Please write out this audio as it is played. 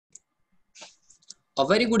A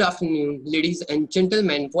very good afternoon, ladies and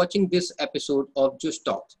gentlemen, watching this episode of Just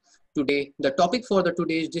Talks. Today, the topic for the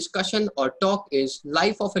today's discussion or talk is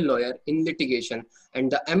Life of a Lawyer in Litigation, and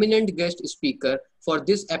the eminent guest speaker for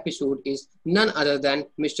this episode is none other than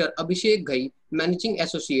Mr. Abhishek Ghai, Managing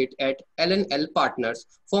Associate at L&L Partners,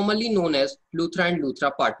 formerly known as Luthra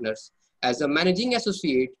Luthra Partners. As a Managing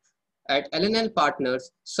Associate, at L&L Partners,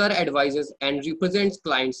 Sir advises and represents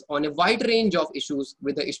clients on a wide range of issues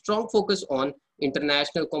with a strong focus on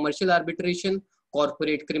international commercial arbitration,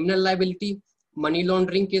 corporate criminal liability, money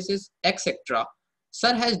laundering cases, etc.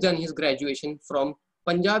 Sir has done his graduation from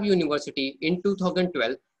Panjab University in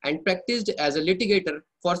 2012 and practiced as a litigator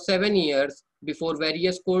for 7 years before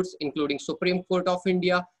various courts including Supreme Court of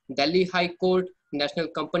India, Delhi High Court, National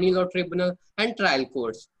Company Law Tribunal, and trial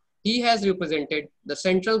courts. He has represented the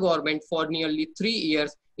central government for nearly 3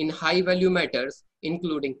 years in high-value matters,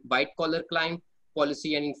 including white-collar crime,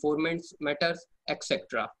 policy and informant matters,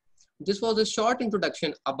 etc. This was a short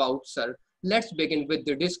introduction about Sir. Let's begin with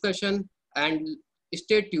the discussion and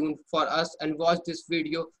stay tuned for us and watch this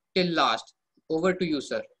video till last. Over to you,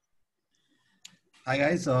 Sir. Hi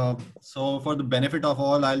guys. So for the benefit of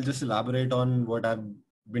all, I'll just elaborate on what I've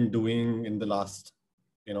been doing in the last,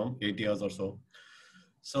 8 years or so.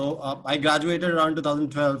 So I graduated around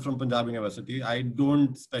 2012 from Panjab University. I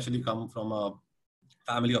don't specially come from a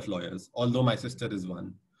family of lawyers, although my sister is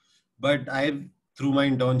one. But through my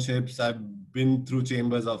internships, I've been through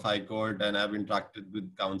chambers of High Court and I've interacted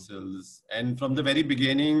with councils. And from the very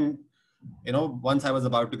beginning, once I was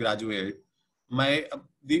about to graduate,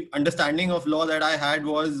 the understanding of law that I had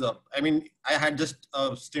was, I had just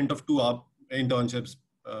a stint of 2 internships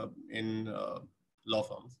in law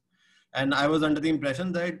firms. And I was under the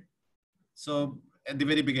impression that, so at the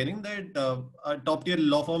very beginning, that a top tier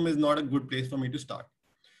law firm is not a good place for me to start.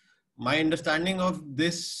 My understanding of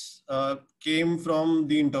this came from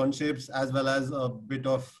the internships as well as a bit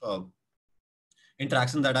of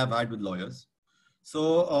interaction that I've had with lawyers.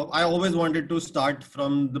 So I always wanted to start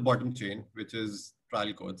from the bottom chain, which is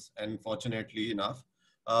trial courts. And fortunately enough,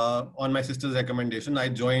 on my sister's recommendation, I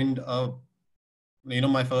joined,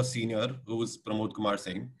 my first senior, who was Pramod Kumar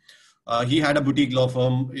Singh. He had a boutique law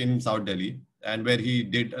firm in South Delhi and where he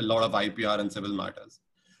did a lot of IPR and civil matters.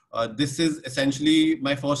 This is essentially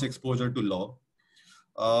my first exposure to law.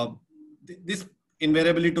 This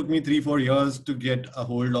invariably took me 3-4 years to get a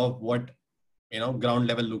hold of what, ground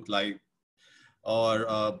level looked like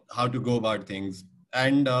or how to go about things.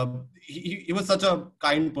 And he was such a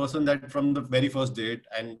kind person that from the very first date,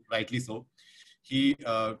 and rightly so, he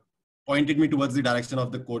pointed me towards the direction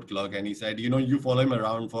of the court clerk and he said, you follow him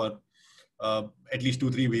around for at least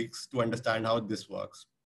 2-3 weeks to understand how this works.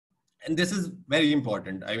 And this is very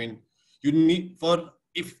important. I mean, you need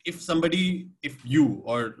if you,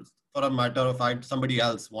 or for a matter of fact, somebody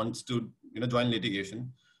else wants to, join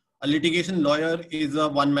litigation, a litigation lawyer is a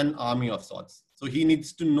one-man army of sorts. So he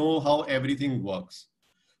needs to know how everything works,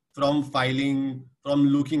 from filing, from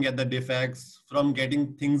looking at the defects, from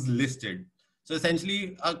getting things listed. So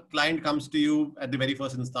essentially, a client comes to you at the very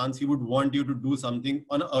first instance, he would want you to do something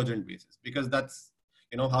on an urgent basis because that's,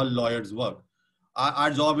 how lawyers work.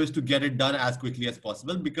 Our job is to get it done as quickly as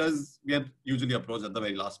possible because we are usually approached at the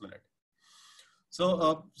very last minute.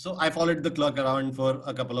 So I followed the clerk around for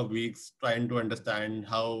a couple of weeks, trying to understand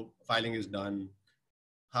how filing is done,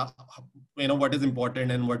 what is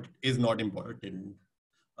important and what is not important.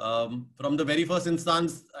 From the very first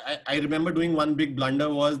instance, I remember doing one big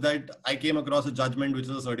blunder was that I came across a judgment, which is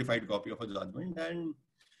a certified copy of a judgment. And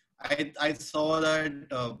I saw that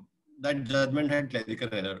that judgment had clerical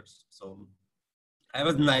errors. So I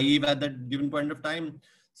was naive at that given point of time.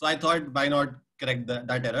 So I thought, why not correct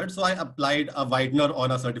that error? So I applied a whitener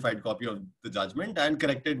on a certified copy of the judgment and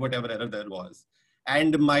corrected whatever error there was.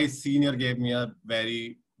 And my senior gave me a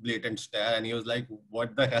very blatant stare and he was like,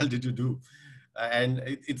 what the hell did you do? And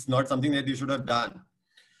it's not something that you should have done.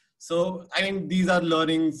 So, these are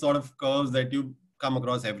learning sort of curves that you come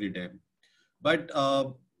across every day. But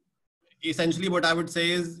essentially what I would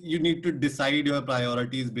say is you need to decide your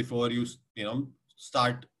priorities before you,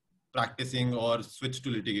 start practicing or switch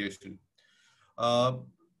to litigation.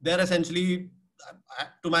 There are essentially,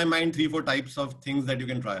 to my mind, 3-4 types of things that you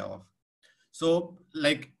can try off. So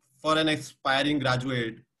like for an aspiring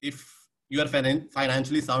graduate, if you are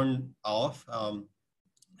financially sound off,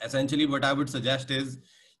 essentially what I would suggest is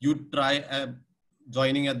you try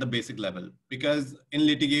joining at the basic level, because in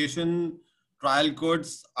litigation, trial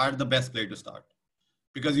courts are the best place to start,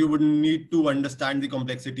 because you would need to understand the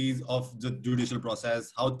complexities of the judicial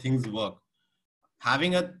process, how things work.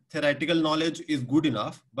 Having a theoretical knowledge is good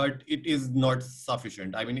enough, but it is not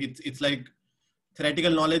sufficient. It's like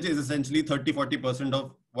theoretical knowledge is essentially 30-40%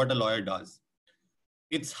 of what a lawyer does.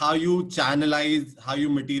 It's how you channelize, how you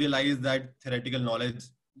materialize that theoretical knowledge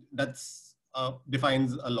that's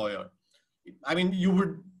defines a lawyer. I mean, you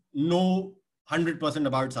would know 100%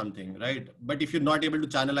 about something, right? But if you're not able to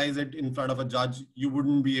channelize it in front of a judge, you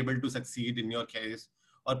wouldn't be able to succeed in your case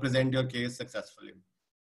or present your case successfully.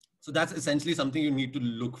 So that's essentially something you need to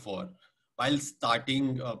look for while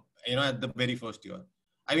starting, at the very first year.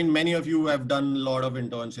 I mean, many of you have done a lot of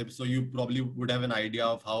internships, so you probably would have an idea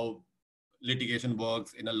of how litigation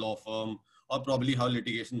works in a law firm, or probably how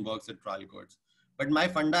litigation works at trial courts. But my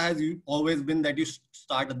funda has always been that you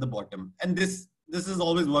start at the bottom. And this has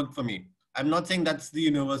always worked for me. I'm not saying that's the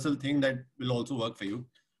universal thing that will also work for you.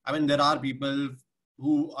 I mean, there are people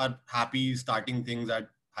who are happy starting things at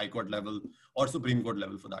high court level or Supreme Court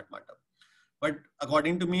level for that matter. But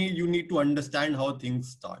according to me, you need to understand how things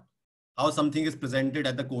start, how something is presented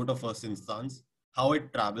at the court of first instance, how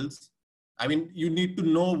it travels. I mean, you need to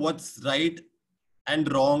know what's right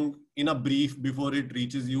and wrong in a brief before it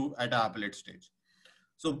reaches you at an appellate stage.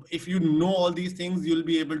 So if you know all these things, you'll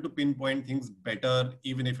be able to pinpoint things better,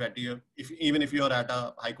 even if you're at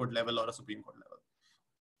a high court level or a Supreme Court level.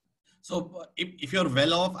 So if you're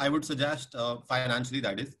well off, I would suggest financially,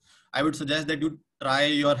 that is, I would suggest that you try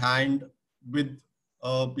your hand with,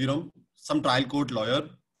 some trial court lawyer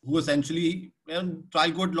who essentially,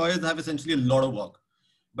 trial court lawyers have essentially a lot of work,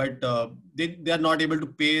 but they are not able to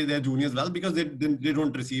pay their juniors well because they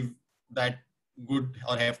don't receive that good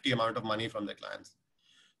or hefty amount of money from their clients.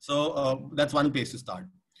 So that's one place to start.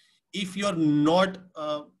 If you're not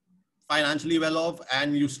financially well off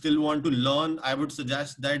and you still want to learn, I would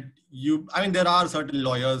suggest that there are certain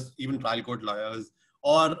lawyers, even trial court lawyers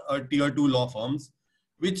or tier 2 law firms,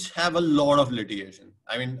 which have a lot of litigation.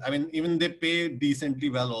 I mean, even they pay decently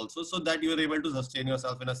well also, so that you're able to sustain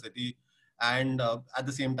yourself in a city and at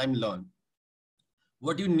the same time learn.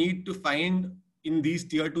 What you need to find in these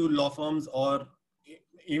tier 2 law firms, or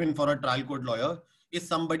even for a trial court lawyer, is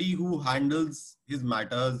somebody who handles his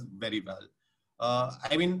matters very well.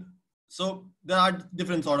 So there are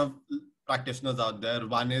different sort of practitioners out there.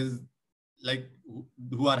 One is like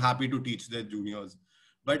who are happy to teach their juniors.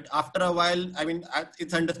 But after a while, I mean,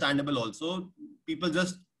 it's understandable also. People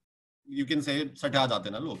just, you can say, satya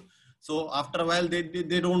jaate na log. So after a while, they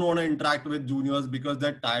don't want to interact with juniors because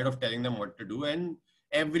they're tired of telling them what to do. And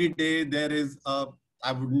every day there is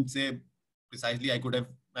I wouldn't say precisely,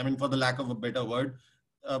 for the lack of a better word,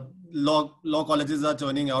 law colleges are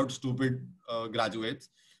churning out stupid graduates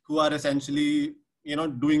who are essentially,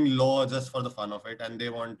 doing law just for the fun of it. And they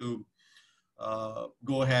want to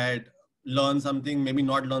go ahead, learn something, maybe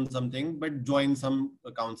not learn something, but join some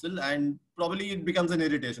council, and probably it becomes an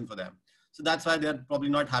irritation for them. So that's why they're probably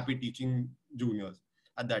not happy teaching juniors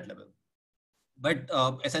at that level. But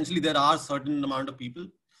essentially, there are certain amount of people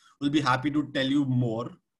who will be happy to tell you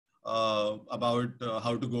more about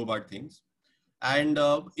how to go about things. And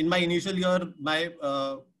in my initial year, my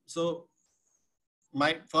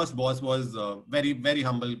first boss was very, very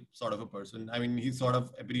humble sort of a person. I mean, he sort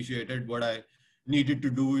of appreciated what I needed to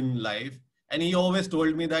do in life. And he always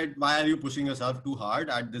told me that, why are you pushing yourself too hard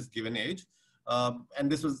at this given age? And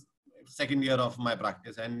this was second year of my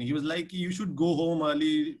practice. And he was like, you should go home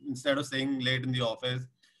early instead of staying late in the office.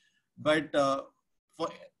 But for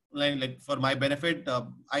my benefit,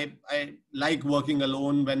 I like working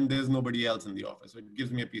alone when there's nobody else in the office. So it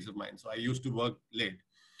gives me a peace of mind. So I used to work late.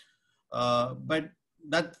 But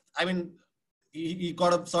that, he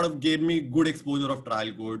sort of gave me good exposure of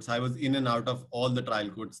trial courts. I was in and out of all the trial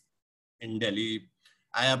courts in Delhi.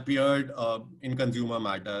 I appeared in consumer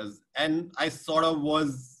matters, and I sort of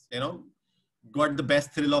was, got the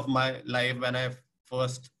best thrill of my life when I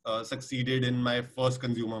first succeeded in my first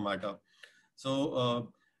consumer matter. So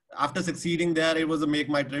after succeeding there, it was a make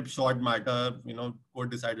my trip short matter, court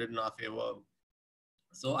decided in our favor.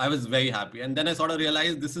 So I was very happy. And then I sort of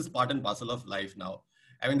realized this is part and parcel of life now.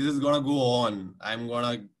 This is going to go on. I'm going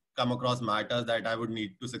to come across matters that I would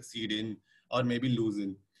need to succeed in or maybe lose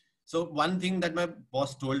in. So one thing that my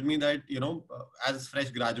boss told me that, as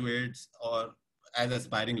fresh graduates or as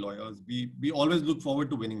aspiring lawyers, we always look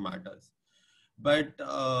forward to winning matters. But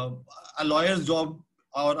a lawyer's job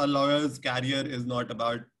or a lawyer's career is not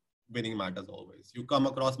about winning matters always. You come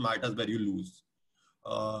across matters where you lose.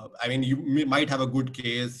 You might have a good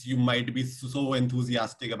case, you might be so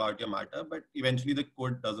enthusiastic about your matter, but eventually the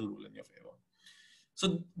court doesn't rule in your favor.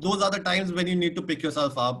 So those are the times when you need to pick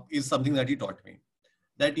yourself up, is something that he taught me.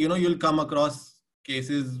 That, you'll come across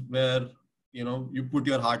cases where, you put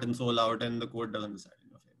your heart and soul out and the court doesn't decide in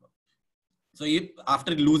your favor. So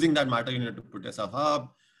after losing that matter, you need to put yourself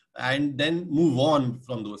up, and then move on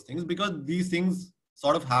from those things, because these things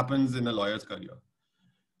sort of happens in a lawyer's career.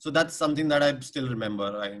 So that's something that I still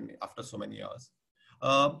remember after so many years.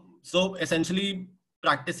 So essentially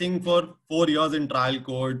practicing for 4 years in trial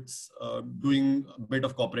courts, doing a bit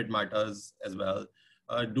of corporate matters as well,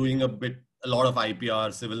 doing a lot of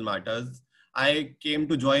IPR, civil matters. I came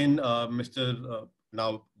to join Mr.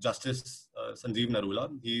 Now Justice Sanjeev Narula.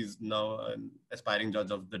 He's now an aspiring judge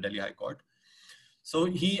of the Delhi High Court. So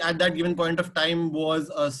he, at that given point of time,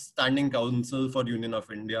 was a standing counsel for Union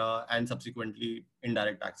of India and subsequently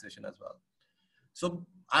indirect taxation as well. So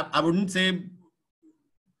I wouldn't say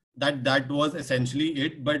that was essentially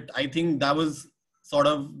it, but I think that was sort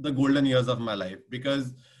of the golden years of my life,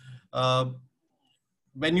 because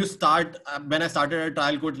when I started at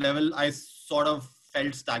trial court level, I sort of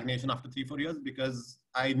felt stagnation after 3-4 years, because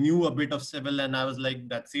I knew a bit of civil and I was like,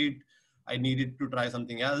 that's it. I needed to try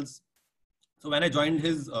something else. So when I joined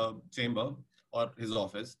his chamber, or his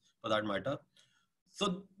office for that matter,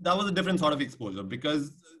 so that was a different sort of exposure,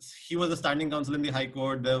 because he was a standing counsel in the High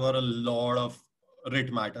Court. There were a lot of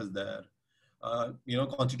writ matters there,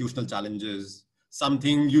 constitutional challenges,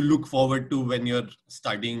 something you look forward to when you're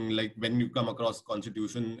studying, like when you come across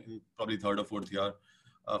constitution in probably 3rd or 4th year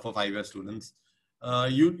for 5-year students.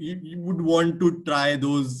 You would want to try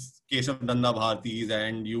those Keshav Nanda Bhartis,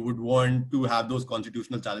 and you would want to have those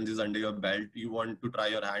constitutional challenges under your belt. You want to try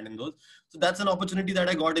your hand in those. So that's an opportunity that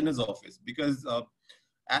I got in his office, because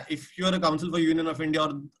if you're a counsel for Union of India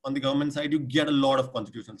or on the government side, you get a lot of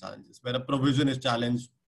constitutional challenges where a provision is challenged,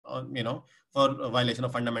 for a violation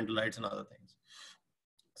of fundamental rights and other things.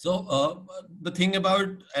 So the thing about,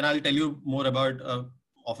 and I'll tell you more about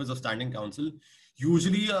Office of Standing Counsel.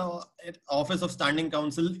 Usually, Office of Standing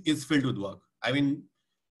Counsel is filled with work. I mean,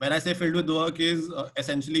 when I say filled with work is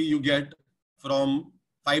essentially you get from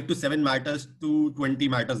 5 to 7 matters to 20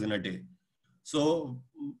 matters in a day. So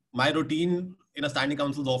my routine in a standing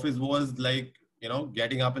counsel's office was like,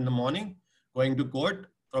 getting up in the morning, going to court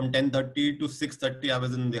from 10:30 to 6:30. I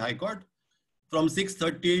was in the High Court. From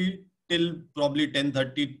 6:30 till probably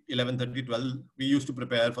 10:30, 11:30, 12, we used to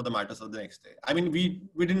prepare for the matters of the next day. I mean, we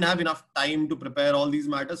didn't have enough time to prepare all these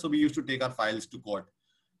matters, so we used to take our files to court.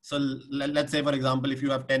 So let's say, for example, if you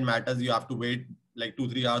have 10 matters, you have to wait like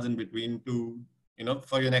 2-3 hours in between to,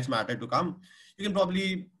 for your next matter to come. You can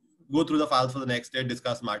probably go through the files for the next day,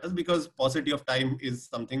 discuss matters, because paucity of time is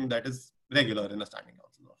something that is regular in a standing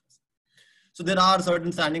counsel's office. So there are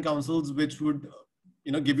certain standing counsels which would,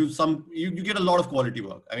 give you you get a lot of quality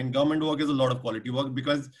work. I mean, government work is a lot of quality work,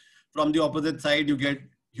 because from the opposite side, you get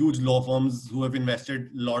huge law firms who have invested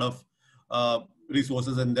a lot of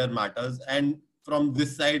resources in their matters. And from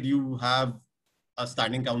this side, you have a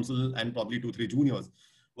standing counsel and probably 2-3 juniors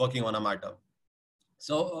working on a matter.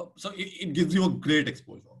 So it gives you a great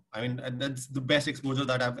exposure. I mean, that's the best exposure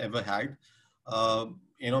that I've ever had.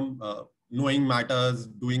 Knowing matters,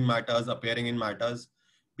 doing matters, appearing in matters.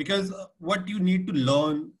 Because what you need to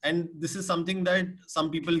learn, and this is something that some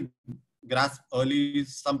people grasp early,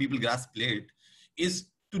 some people grasp late, is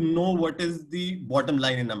to know what is the bottom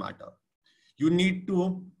line in a matter. You need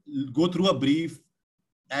to go through a brief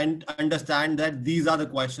and understand that these are the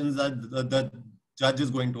questions that the judge is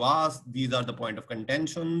going to ask. These are the point of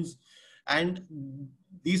contentions, and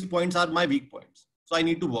these points are my weak points. So I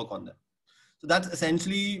need to work on them. So that's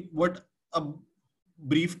essentially what a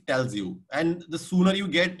brief tells you. And the sooner you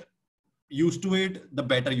get used to it, the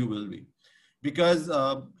better you will be. Because,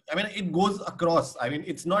 it goes across. I mean,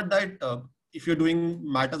 it's not that if you're doing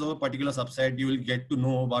matters of a particular subset, you will get to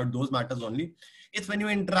know about those matters only. It's when you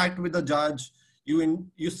interact with the judge,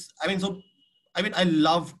 I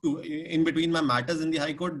love to, in between my matters in the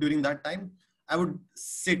High Court during that time, I would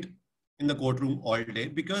sit in the courtroom all day,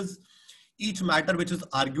 because each matter which is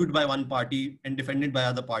argued by one party and defended by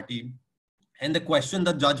other party, and the question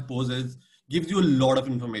the judge poses gives you a lot of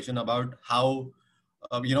information about how,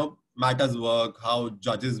 matters work, how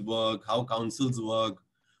judges work, how counsels work.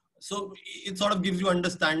 So it sort of gives you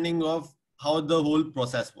understanding of how the whole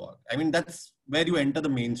process works. I mean, that's where you enter the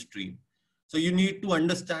mainstream. So you need to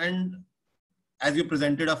understand, as you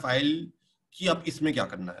presented a file, कि अब इसमें क्या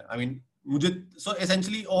करना है. I mean, so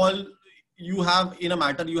essentially all you have in a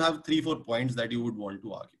matter, you have 3-4 points that you would want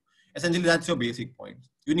to argue. Essentially, that's your basic points.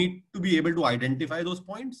 You need to be able to identify those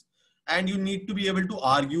points, and you need to be able to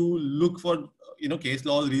argue, look for, case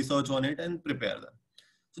laws, research on it, and prepare them.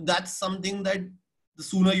 So that's something that the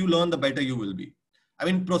sooner you learn, the better you will be. I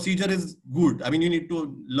mean, procedure is good. I mean, you need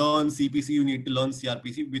to learn CPC, you need to learn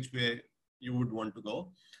CRPC, which way you would want to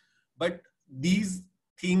go. But these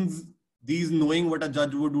things, knowing what a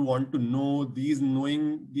judge would want to know, these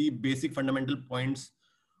knowing the basic fundamental points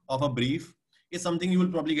of a brief is something you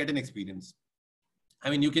will probably get in experience. I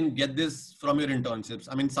mean, you can get this from your internships.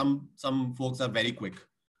 I mean, some folks are very quick.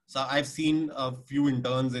 So I've seen a few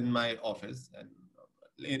interns in my office, and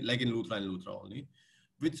like in Luthra and Luthra only,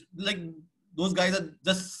 which like those guys are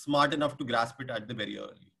just smart enough to grasp it at the very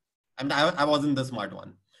early. I mean, I wasn't the smart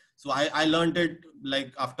one. So I learned it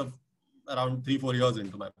like after around 3-4 years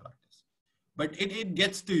into my practice. But it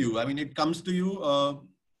gets to you. I mean, it comes to you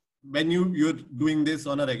when you're doing this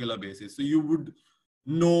on a regular basis. So you would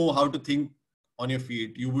know how to think on your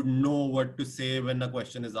feet. You would know what to say when a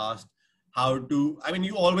question is asked. I mean,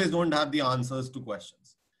 you always don't have the answers to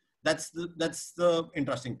questions. That's the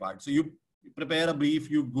interesting part. So you prepare a brief,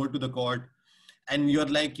 you go to the court, and you're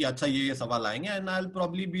like, "Acha, ye sawal aayenge," and I'll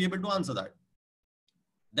probably be able to answer that.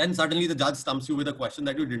 Then suddenly the judge stumps you with a question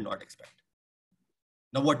that you did not expect.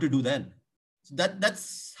 Now, what to do then? So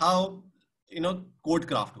that's how court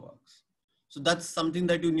craft works. So that's something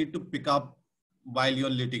that you need to pick up while you're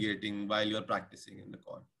litigating, while you're practicing in the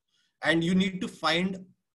court, and you need to find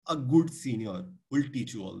a good senior who will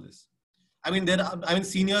teach you all this. I mean,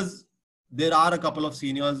 seniors. There are a couple of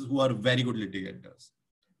seniors who are very good litigators,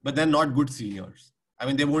 but they're not good seniors. I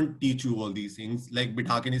mean, they won't teach you all these things, like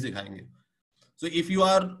bitha ke nahi sikhayenge. So if you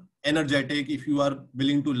are energetic, if you are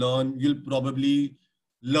willing to learn, you'll probably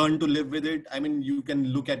learn to live with it. I mean, you can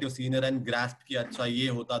look at your senior and grasp ki acha ye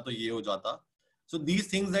hota to ye ho jata. So these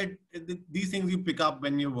things you pick up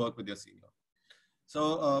when you work with your senior.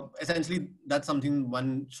 So essentially, that's something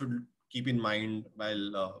one should keep in mind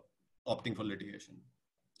while opting for litigation.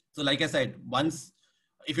 So like I said,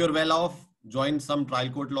 if you're well off, join some trial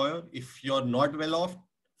court lawyer. If you're not well off,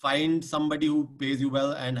 find somebody who pays you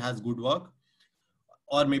well and has good work,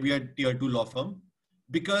 or maybe a tier 2 law firm.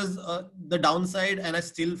 Because the downside, and I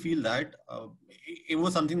still feel that it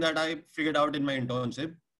was something that I figured out in my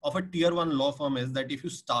internship of a tier 1 law firm, is that if you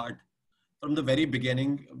start from the very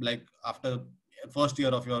beginning, like after first year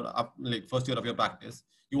of your practice,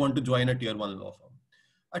 you want to join a tier 1 law firm.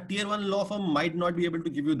 A tier 1 law firm might not be able to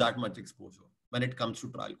give you that much exposure when it comes to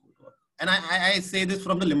trial court work. And I say this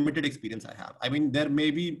from the limited experience I have. I mean, there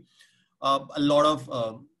may be a lot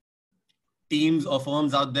of teams or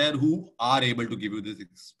firms out there who are able to give you this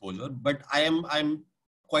exposure, but I'm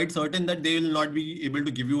quite certain that they will not be able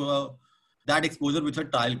to give you that exposure which a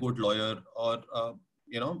trial court lawyer or a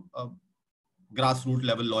grassroots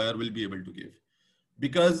level lawyer will be able to give.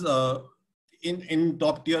 Because in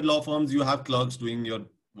top tier law firms, you have clerks doing your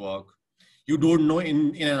work. You don't know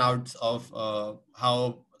in and outs of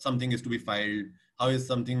how something is to be filed, how is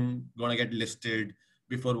something going to get listed,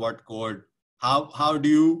 before what court,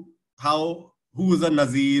 who's a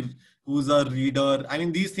Nazir, who's a reader. I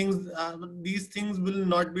mean, these things will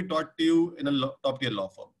not be taught to you in a top tier law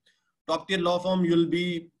firm. Top tier law firm, you'll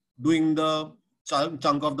be doing the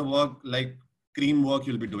chunk of the work, like cream work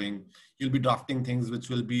you'll be doing. You'll be drafting things which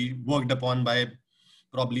will be worked upon by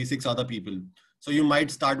probably 6 other people. So you might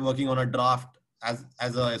start working on a draft as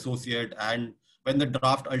an associate, and when the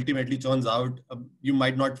draft ultimately turns out, you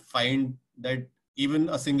might not find that even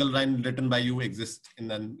a single line written by you exists in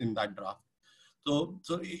that draft. So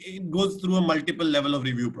it goes through a multiple level of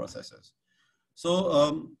review processes.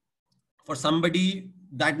 So for somebody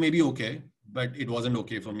that may be okay, but it wasn't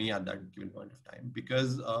okay for me at that given point of time,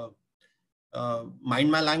 because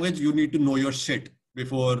mind my language, you need to know your shit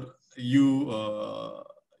before you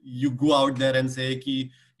go out there and say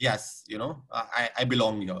ki, yes, I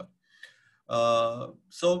belong here.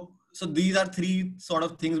 So these are 3 sort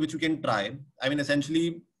of things which you can try. I mean,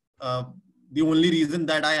 essentially, the only reason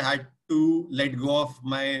that I had to let go of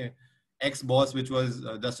my ex-boss, which was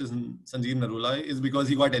Justice Sanjeev Narula, is because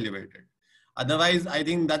he got elevated. Otherwise, I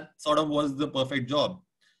think that sort of was the perfect job.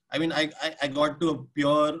 I mean, I got to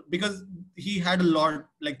appear because he had a lot,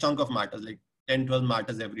 like chunk of matters, like 10, 12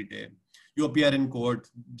 matters every day. You appear in court,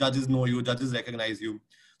 judges know you, judges recognize you.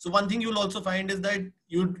 So one thing you'll also find is that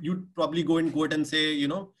you'd probably go in court and say,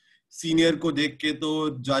 senior ko dekh ke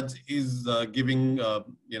to judge is giving,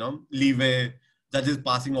 leeway, judge is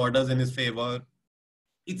passing orders in his favor.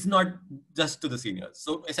 It's not just to the seniors.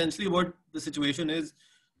 So essentially what the situation is,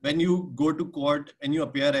 when you go to court and you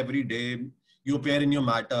appear every day, you appear in your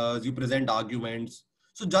matters, you present arguments.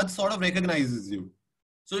 So judge sort of recognizes you.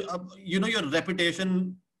 So, your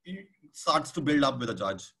reputation starts to build up with a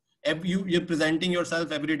judge. You're presenting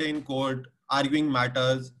yourself every day in court, arguing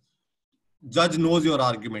matters. Judge knows your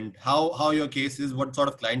argument, how your case is, what sort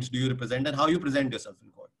of clients do you represent, and how you present yourself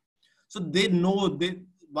in court. So they know,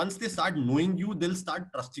 once they start knowing you, they'll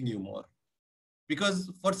start trusting you more.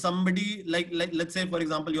 Because for somebody like let's say, for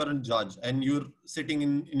example, you're a judge and you're sitting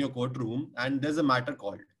in your courtroom and there's a matter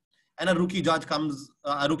called, and a rookie counsel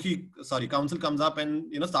comes up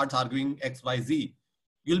and starts arguing XYZ,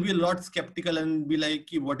 you'll be a lot skeptical and be like,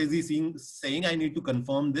 what is he saying? I need to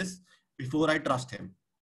confirm this before I trust him.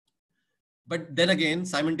 But then again,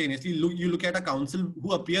 simultaneously, you look at a counsel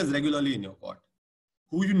who appears regularly in your court,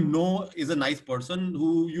 who is a nice person,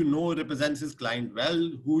 who represents his client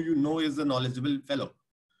well, who is a knowledgeable fellow.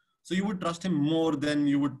 So you would trust him more than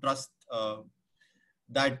you would trust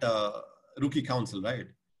that rookie counsel, right?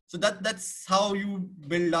 So that's how you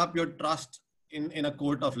build up your trust in a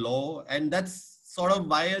court of law, and that's sort of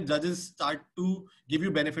why judges start to give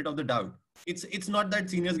you benefit of the doubt. It's not that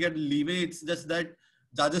seniors get leeway; it's just that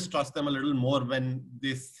judges trust them a little more when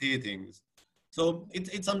they say things. So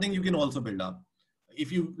it's something you can also build up.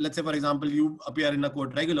 If you, let's say, for example, you appear in a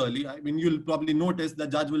court regularly, I mean, you'll probably notice the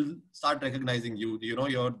judge will start recognizing you.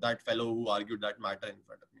 You're that fellow who argued that matter in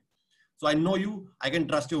front of me. So I know you, I can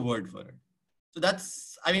trust your word for it. So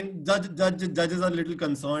that's, I mean, judges are a little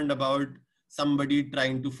concerned about somebody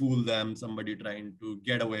trying to fool them, somebody trying to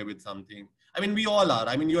get away with something. I mean, we all are.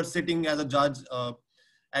 I mean, you're sitting as a judge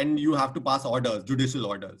and you have to pass orders, judicial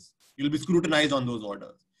orders. You'll be scrutinized on those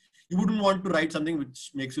orders. You wouldn't want to write something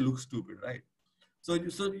which makes you look stupid, right? So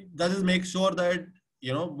judges make sure that,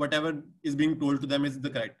 whatever is being told to them is the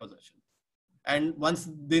correct position. And once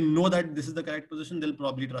they know that this is the correct position, they'll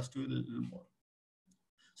probably trust you a little more.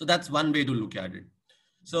 So that's one way to look at it.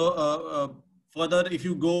 So further, if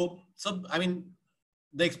you go, so I mean,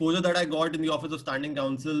 the exposure that I got in the Office of Standing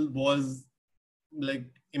Counsel was like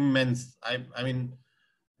immense. I mean,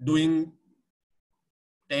 doing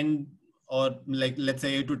 10 or like, let's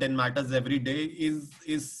say 8 to 10 matters every day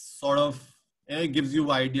is sort of, it gives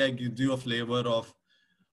you idea, it gives you a flavor of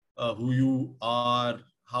who you are,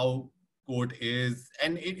 how court is.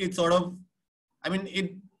 And it sort of, I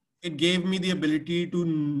mean, it gave me the ability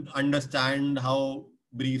to understand how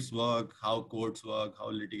briefs work, how courts work, how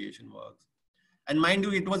litigation works. And mind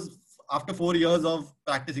you, it was after 4 years of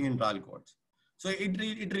practicing in trial courts. So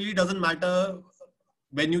it really doesn't matter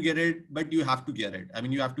when you get it, but you have to get it. I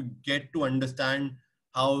mean, you have to get to understand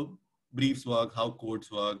how briefs work, how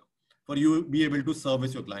courts work, for you be able to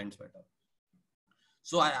service your clients better.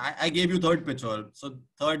 So I gave you third picture. So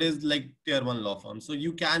third is like tier 1 law firms. So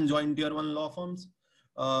you can join tier 1 law firms,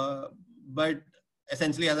 but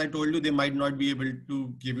essentially, as I told you, they might not be able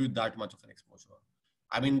to give you that much of an exposure.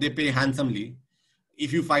 I mean, they pay handsomely.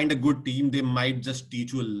 If you find a good team, they might just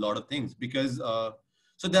teach you a lot of things because,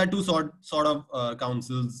 so there are two sort of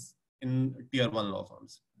counsels in tier 1 law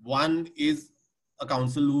firms. One is a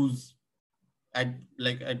counsel who's at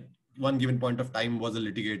one given point of time was a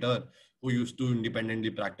litigator who used to independently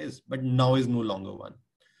practice, but now is no longer one.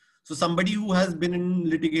 So somebody who has been in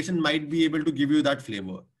litigation might be able to give you that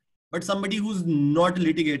flavor, but somebody who's not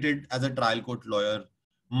litigated as a trial court lawyer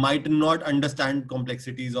might not understand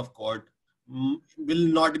complexities of court, will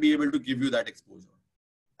not be able to give you that exposure.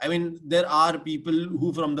 I mean, there are people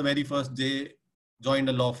who from the very first day joined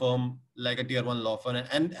a law firm, like a tier 1 law firm,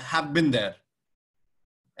 and have been there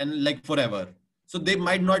and like forever. So they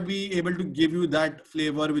might not be able to give you that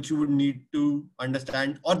flavor which you would need to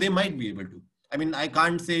understand, or they might be able to. I mean, I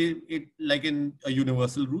can't say it like in a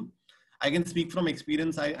universal rule. I can speak from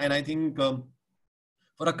experience. And I think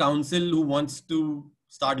for a counsel who wants to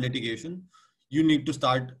start litigation, you need to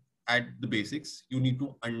start at the basics. You need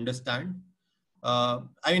to understand. I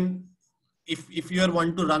mean, if you are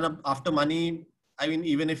one to run up after money, I mean,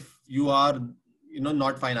 even if you are,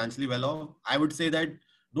 not financially well off, I would say that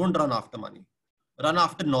don't run after money. Run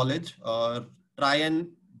after knowledge, or try and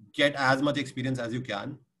get as much experience as you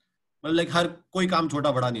can. But like हर कोई काम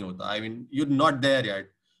छोटा बड़ा नहीं होता. I mean, you're not there yet.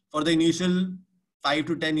 For the initial 5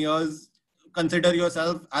 to 10 years, consider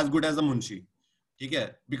yourself as good as a munshi.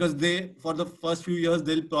 Okay? Because for the first few years,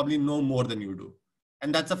 they'll probably know more than you do.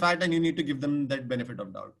 And that's a fact, and you need to give them that benefit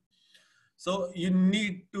of doubt. So you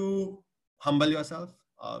need to humble yourself.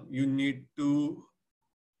 You need to,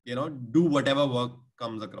 do whatever work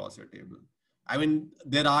comes across your table. I mean,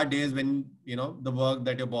 there are days when, the work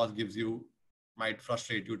that your boss gives you might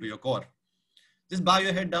frustrate you to your core. Just bow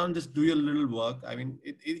your head down, just do your little work. I mean,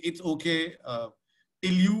 it's okay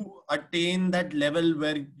till you attain that level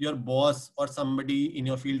where your boss or somebody in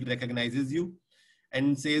your field recognizes you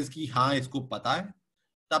and says ki haan isko pata hai.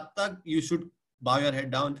 Tab tak you should bow your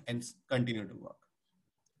head down and continue to work.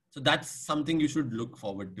 So that's something you should look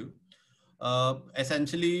forward to.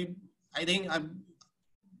 Essentially, I think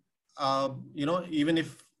even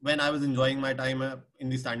if when I was enjoying my time in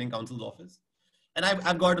the standing counsel's office, and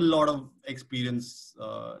I've got a lot of experience,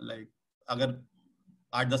 like agar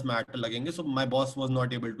 8-10 matter lagenge, so my boss was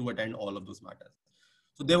not able to attend all of those matters.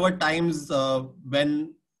 So there were times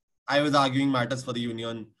when I was arguing matters for the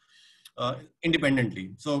union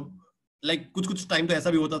independently. So like कुछ time तो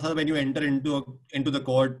ऐसा भी होता था, when you enter into the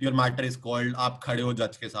court, your matter is called, आप खड़े हो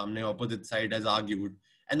judge के सामने, opposite side has argued,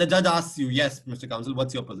 and the judge asks you, yes, Mr. Counsel,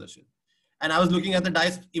 what's your position? And I was looking at the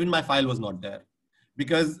dice, even my file was not there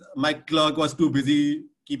because my clerk was too busy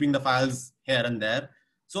keeping the files here and there.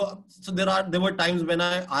 So there were times when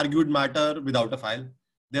I argued matter without a file.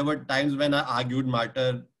 There were times when I argued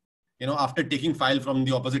matter, after taking file from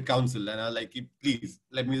the opposite counsel, and I was like, please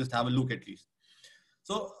let me just have a look at least.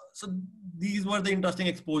 So these were the interesting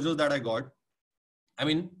exposures that I got. I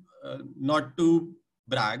mean, not to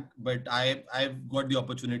brag, but I've got the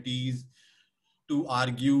opportunities to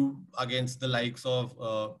argue against the likes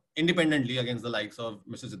of independently against the likes of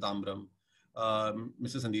Mr. Chidambaram,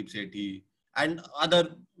 Mr. Sandeep Sethi, and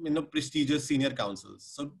other prestigious senior counsels.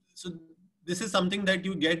 So this is something that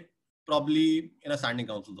you get probably in a standing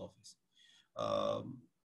counsel's office.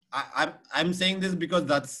 I'm saying this because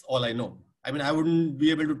that's all I know. I mean, I wouldn't be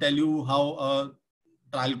able to tell you how a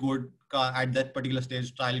trial court at that particular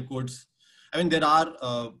stage, trial courts. I mean, there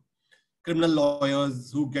are criminal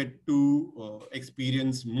lawyers who get to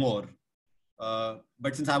experience more.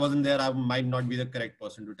 But since I wasn't there, I might not be the correct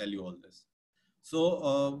person to tell you all this.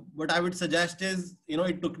 So what I would suggest is,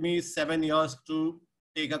 it took me 7 years to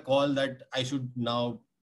take a call that I should now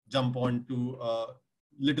jump on to a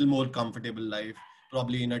little more comfortable life,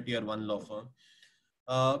 probably in a tier 1 law firm.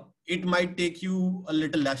 It might take you a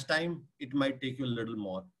little less time. It might take you a little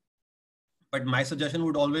more. But my suggestion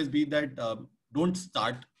would always be that don't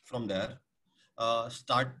start from there.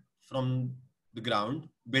 Start from the ground,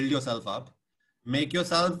 build yourself up, make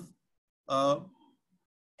yourself a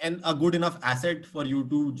good enough asset for you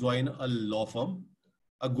to join a law firm,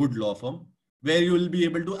 a good law firm, where you will be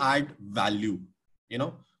able to add value,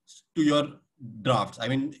 to your drafts. I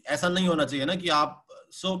mean, ऐसा नहीं होना चाहिए ना कि आप,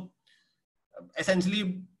 so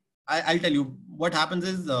essentially, I'll tell you what happens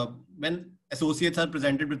is when associates are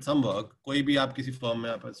presented with some work, कोई भी आप किसी firm में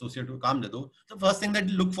आप associate को काम दे दो, the first thing that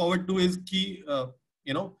you look forward to is कि,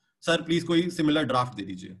 sir, please कोई similar draft दे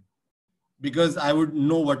दीजिए, because I would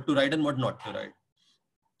know what to write and what not to write.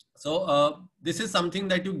 So this is something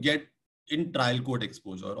that you get in trial court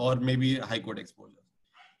exposure or maybe high court exposure.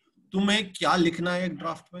 तुम्हें क्या लिखना है एक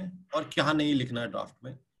draft में और क्या नहीं लिखना है ड्राफ्ट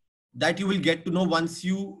में, that you will get to know once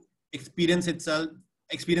you experience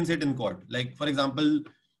it in court. Like, for example,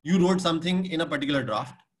 you wrote something in a particular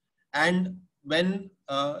draft, and when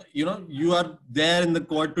you are there in the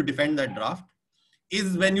court to defend that draft,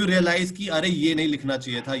 is when you realize कि अरे ये नहीं लिखना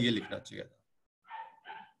चाहिए था, ये लिखना चाहिए था.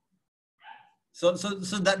 So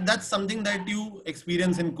that's something that you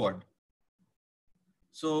experience in court.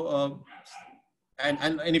 So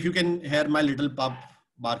and if you can hear my little pup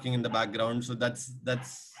barking in the background, so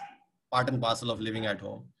that's part and parcel of living at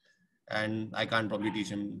home, and I can't probably teach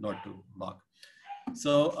him not to bark.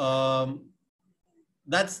 So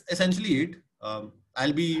that's essentially it.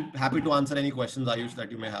 I'll be happy to answer any questions, Ayush,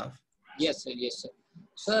 that you may have. Yes, sir. Yes, sir.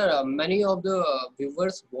 Sir, many of the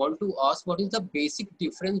viewers want to ask what is the basic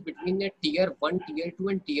difference between a tier 1, tier 2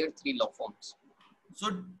 and tier 3 law firms?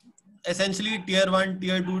 So essentially tier 1,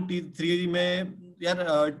 tier 2, tier 3 mein,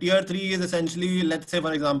 tier 3 is essentially, let's say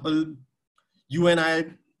for example, you and I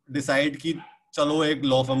decide कि चलो एक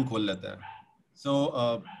law firm खोल लेते हैं.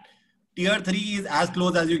 So tier 3 is as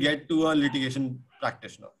close as you get to a litigation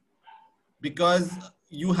practitioner, because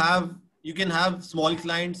you can have small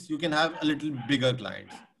clients, you can have a little bigger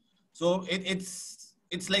clients. So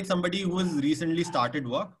it's like somebody who has recently started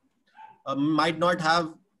work, might not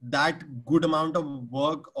have that good amount of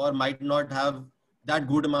work, or might not have that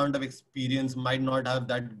good amount of experience, might not have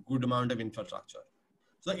that good amount of infrastructure.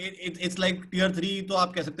 So it's like tier 3 तो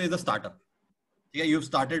आप कह सकते हैं is a startup. Yeah, you've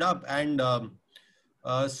started up, and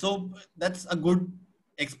so that's a good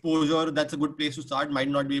exposure. That's a good place to start. Might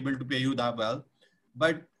not be able to pay you that well,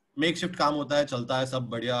 but makeshift काम होता है, चलता है सब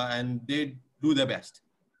बढ़िया, and they do their best.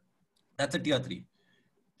 That's a tier 3.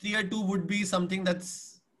 Tier 2 would be something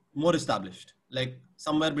that's more established, like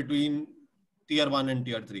somewhere between tier 1 and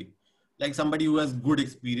tier 3. Like somebody who has good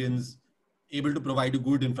experience, able to provide you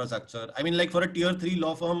good infrastructure. I mean, like for a tier 3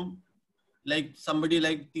 law firm, like somebody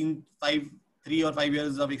like 3 or 5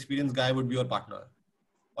 years of experience guy would be your partner.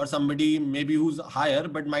 Or somebody maybe who's higher,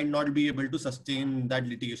 but might not be able to sustain that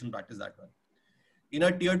litigation practice that well. In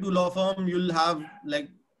a tier 2 law firm, you'll have like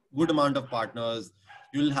good amount of partners,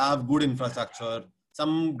 you'll have good infrastructure,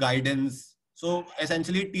 some guidance. So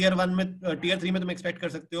essentially tier 3 में तुम expect कर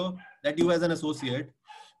सकते हो that you as an associate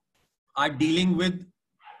are dealing with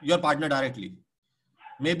your partner directly.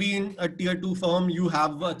 Maybe in a tier 2 firm, you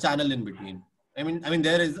have a channel in between. I mean,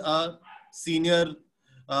 there is a senior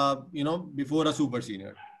before a super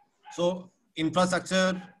senior. So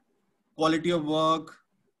infrastructure, quality of work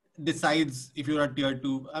decides if you're a tier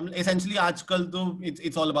two. I mean, essentially, aajkal though,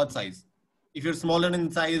 it's all about size. If you're smaller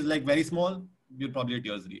in size, like very small, you're probably a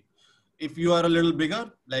tier three. If you are a little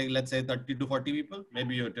bigger, like let's say 30 to 40 people,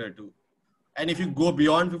 maybe you're tier two. And if you go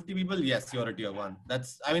beyond 50 people, yes, you're a tier one. A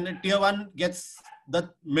tier one gets the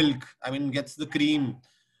milk, gets the cream,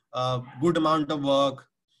 good amount of work,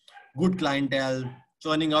 good clientele,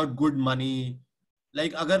 churning out good money.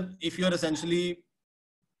 Like, if you're essentially,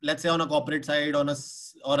 let's say on a corporate side, or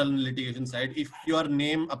a litigation side, if your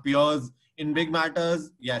name appears in big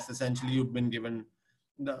matters, yes, essentially you've been given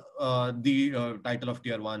the title of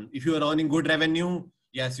tier one. If you are earning good revenue,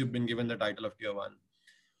 yes, you've been given the title of tier one.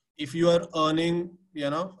 If you are earning,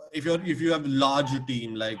 if you have large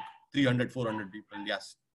team like 300, 400 people,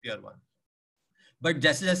 yes, tier one. But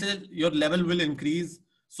just as your level will increase,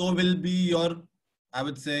 so will be your, I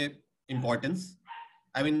would say, importance.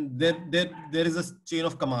 There is a chain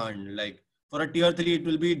of command. Like for a tier three, it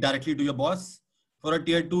will be directly to your boss. For a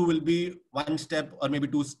tier two, will be one step or maybe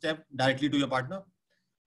two step directly to your partner.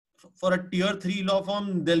 For a tier three law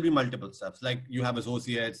firm, there'll be multiple steps. Like you have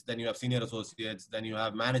associates, then you have senior associates, then you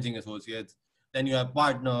have managing associates, then you have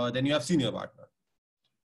partner, then you have senior partner.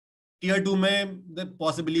 Tier two may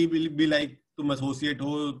possibly will be like tum associate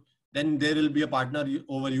ho, then there will be a partner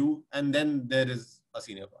over you, and then there is a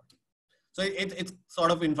senior partner. So it's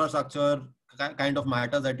sort of infrastructure kind of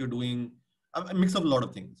matters that you're doing, a mix of a lot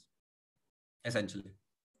of things, essentially.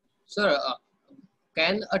 Sir,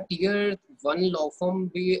 can a tier one law firm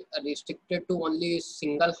be restricted to only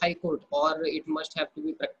single high court, or it must have to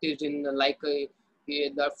be practiced in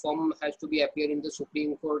the firm has to be appear in the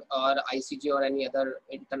Supreme Court or ICJ or any other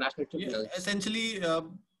international tribunals? Yeah, essentially,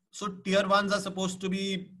 so tier ones are supposed to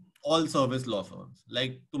be all service law firms.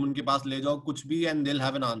 Like tum unke paas le jao kuch bhi and they'll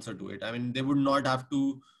have an answer to it. They would not have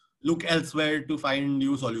to look elsewhere to find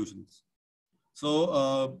new solutions.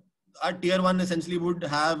 So our tier one essentially would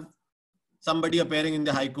have somebody appearing in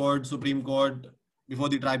the High Court, Supreme Court, before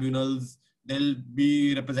the tribunals. They'll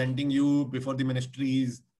be representing you before the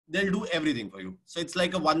ministries. They'll do everything for you. So it's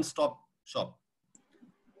like a one-stop shop.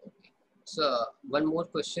 So one more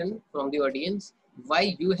question from the audience.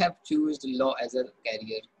 Why you have chosen law as a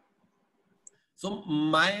career? So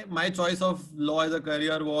my choice of law as a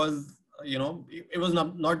career was, it was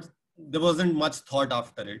not there wasn't much thought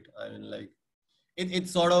after it. It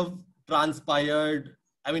sort of transpired.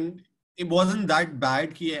 It wasn't that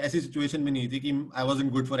bad कि ऐसी situation में नहीं थी कि I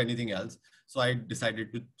wasn't good for anything else. So I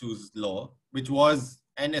decided to choose law, which was,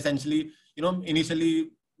 and essentially,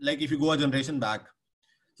 initially, like if you go a generation back,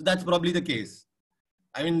 so that's probably the case.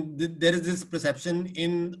 There is this perception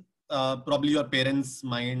in probably your parents'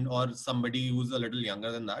 mind or somebody who's a little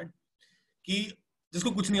younger than that, कि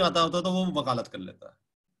जिसको कुछ नहीं आता होता तो वो वकालत कर लेता है.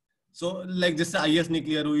 So like जिससे IAS नहीं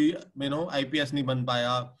clear हुई, IPS नहीं बन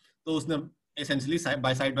पाया, तो उसने essentially side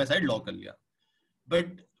by side law कर लिया. But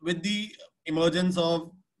with the emergence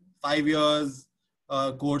of 5 years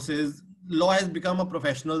courses, law has become a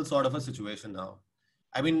professional sort of a situation now.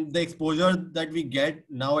 The exposure that we get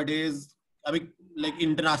nowadays, like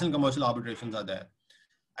international commercial arbitrations are there.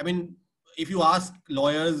 If you ask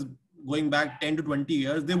lawyers going back 10 to 20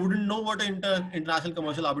 years, they wouldn't know what an international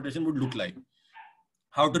commercial arbitration would look like,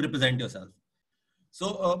 how to represent yourself.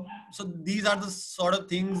 So these are the sort of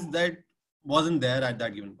things that wasn't there at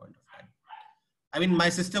that given point of time. My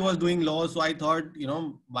sister was doing law, so I thought,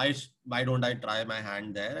 why don't I try my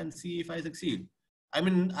hand there and see if I succeed? I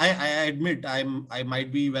admit I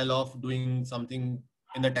might be well off doing something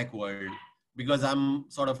in the tech world because I'm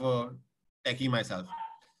sort of a techie myself.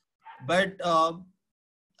 But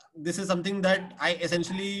this is something that I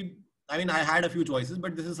essentially, I had a few choices,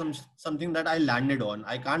 but this is something that I landed on.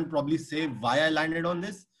 I can't probably say why I landed on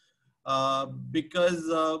this because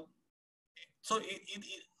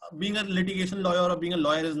being a litigation lawyer or being a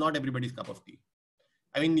lawyer is not everybody's cup of tea.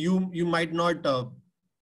 You might not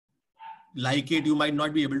like it, you might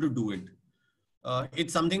not be able to do it.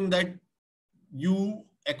 It's something that you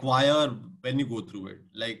acquire when you go through it.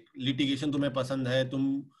 Like litigation tumhe pasand hai,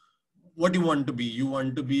 what do you want to be? You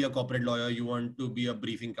want to be a corporate lawyer, you want to be a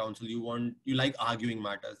briefing counsel, you like arguing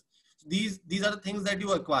matters. So these are the things that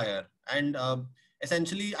you acquire. And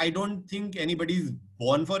essentially, I don't think anybody's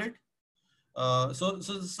born for it. So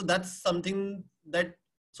that's something that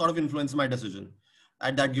sort of influenced my decision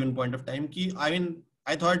at that given point of time.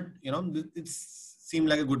 I thought, it seemed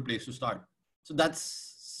like a good place to start. So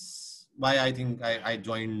that's why I think I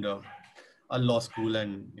joined a law school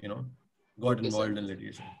and, got involved in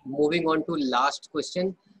litigation. Moving on to last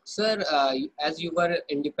question. Sir, as you were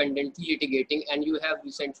independently litigating and you have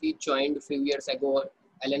recently joined a few years ago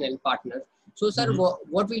L&L Partners. So, sir, Mhm.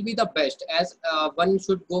 what will be the best as one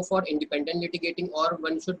should go for independent litigating or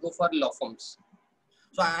one should go for law firms?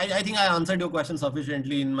 So I think I answered your question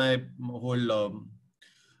sufficiently in my whole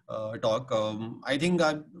talk. I think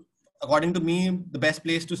according to me, the best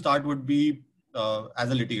place to start would be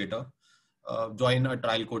as a litigator. Join a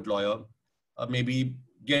trial court lawyer. Maybe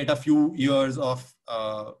get a few years of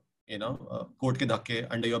court ke dhakke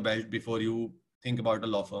under your belt before you think about a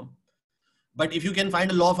law firm. But if you can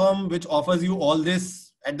find a law firm which offers you all this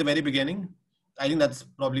at the very beginning, I think that's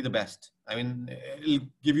probably the best. I mean, it'll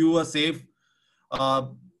give you a safe uh,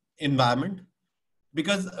 environment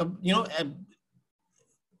because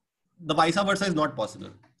the vice versa is not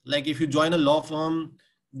possible. Like if you join a law firm,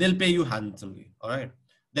 they'll pay you handsomely. All right,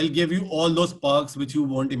 they'll give you all those perks which you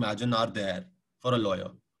won't imagine are there for a lawyer.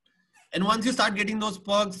 And once you start getting those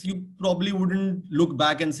perks, you probably wouldn't look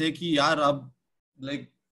back and say कि यार अब like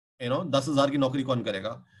 10,000 की नौकरी कौन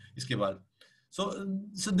करेगा इसके बाद. So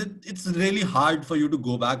it's really hard for you to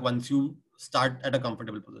go back once you start at a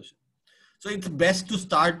comfortable position. So it's best to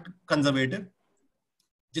start conservative.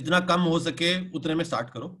 जितना कम हो सके उतने में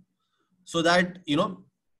start करो. So that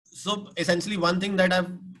so essentially one thing that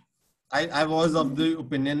I was of the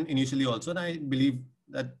opinion initially also, and I believe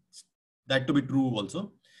that to be true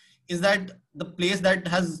also, is that the place that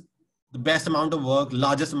has the best amount of work,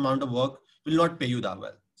 largest amount of work, will not pay you that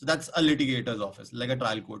well. So that's a litigator's office, like a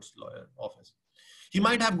trial court's lawyer office. He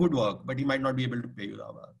might have good work, but he might not be able to pay you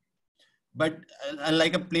that well. But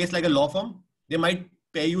like a place like a law firm, they might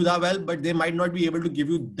pay you that well, but they might not be able to give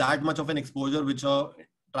you that much of an exposure which a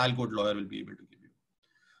trial court lawyer will be able to give you.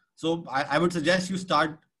 So I would suggest you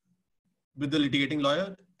start with the litigating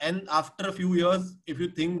lawyer. And after a few years, if you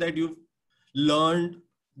think that you've learned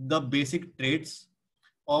the basic traits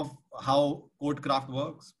of how court craft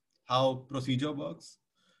works, how procedure works,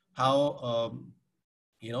 how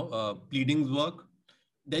pleadings work,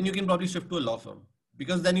 then you can probably shift to a law firm,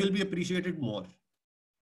 because then you'll be appreciated more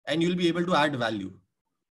and you'll be able to add value.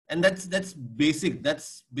 And that's basic.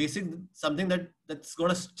 That's basic, something that's going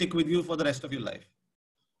to stick with you for the rest of your life.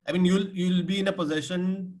 I mean, you'll be in a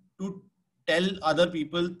position to tell other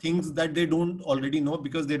people things that they don't already know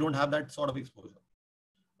because they don't have that sort of exposure.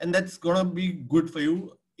 And that's going to be good for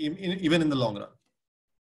you even in the long run.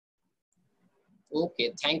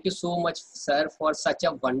 Okay, thank you so much, sir, for such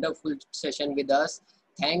a wonderful session with us.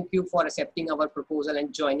 Thank you for accepting our proposal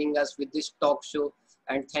and joining us with this talk show.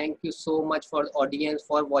 And thank you so much for the audience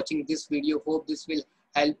for watching this video. Hope this will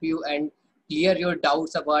help you and clear your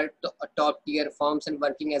doubts about top tier firms and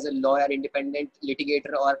working as a lawyer, independent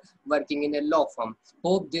litigator, or working in a law firm.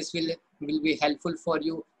 Hope this will be helpful for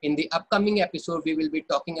you. In the upcoming episode, we will be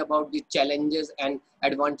talking about the challenges and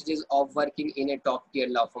advantages of working in a top tier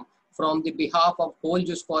law firm. From the behalf of whole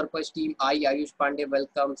Jus Corpus team, I, Ayush Pandey,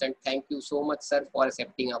 welcomes and thank you so much, sir, for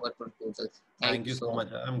accepting our proposal. Thank you so much.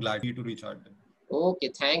 I'm glad to reach out.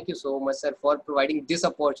 Okay, thank you so much, sir, for providing this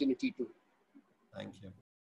opportunity too. Thank you.